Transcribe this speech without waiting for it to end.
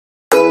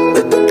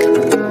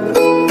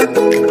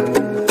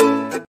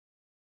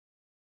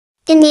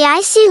the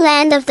icy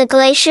land of the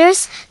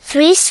glaciers,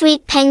 3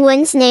 sweet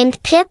penguins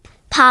named Pip,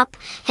 Pop,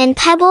 and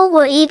Pebble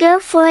were eager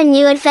for a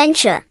new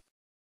adventure.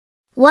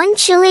 One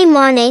chilly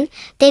morning,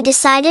 they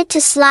decided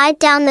to slide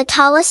down the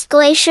tallest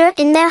glacier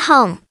in their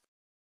home.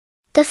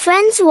 The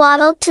friends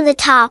waddled to the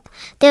top,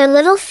 their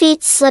little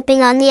feet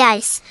slipping on the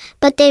ice,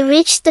 but they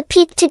reached the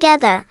peak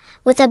together.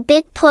 With a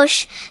big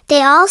push,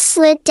 they all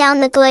slid down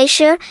the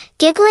glacier,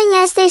 giggling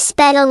as they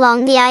sped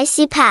along the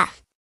icy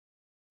path.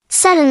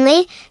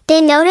 Suddenly,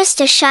 they noticed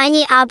a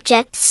shiny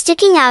object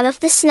sticking out of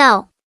the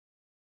snow.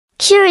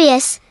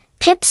 Curious,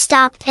 Pip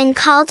stopped and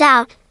called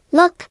out,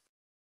 "Look!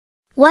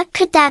 What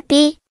could that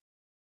be?"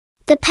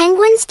 The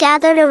penguins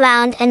gathered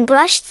around and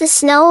brushed the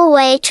snow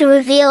away to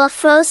reveal a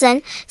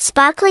frozen,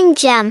 sparkling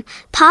gem.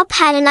 Pop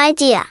had an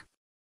idea.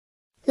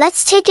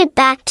 "Let's take it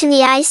back to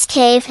the ice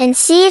cave and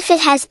see if it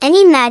has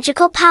any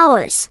magical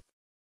powers."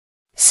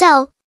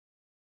 So,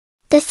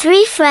 the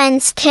 3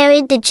 friends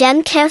carried the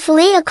gem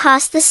carefully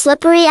across the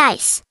slippery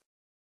ice.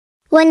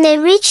 When they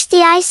reached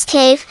the ice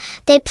cave,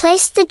 they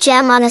placed the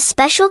gem on a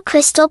special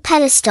crystal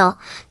pedestal.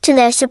 To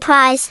their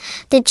surprise,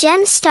 the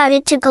gem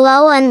started to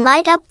glow and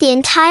light up the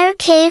entire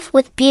cave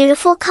with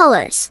beautiful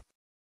colors.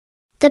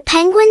 The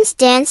penguins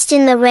danced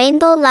in the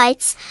rainbow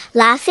lights,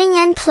 laughing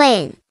and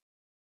playing.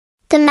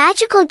 The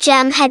magical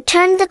gem had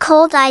turned the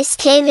cold ice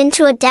cave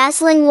into a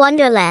dazzling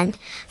wonderland.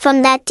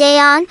 From that day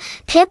on,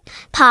 Pip,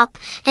 Pop,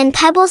 and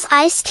Pebble's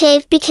ice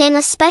cave became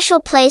a special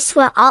place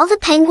where all the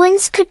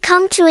penguins could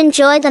come to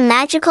enjoy the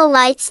magical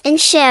lights and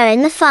share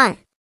in the fun.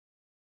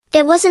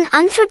 It was an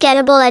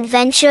unforgettable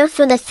adventure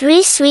for the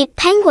 3 sweet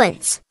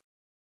penguins.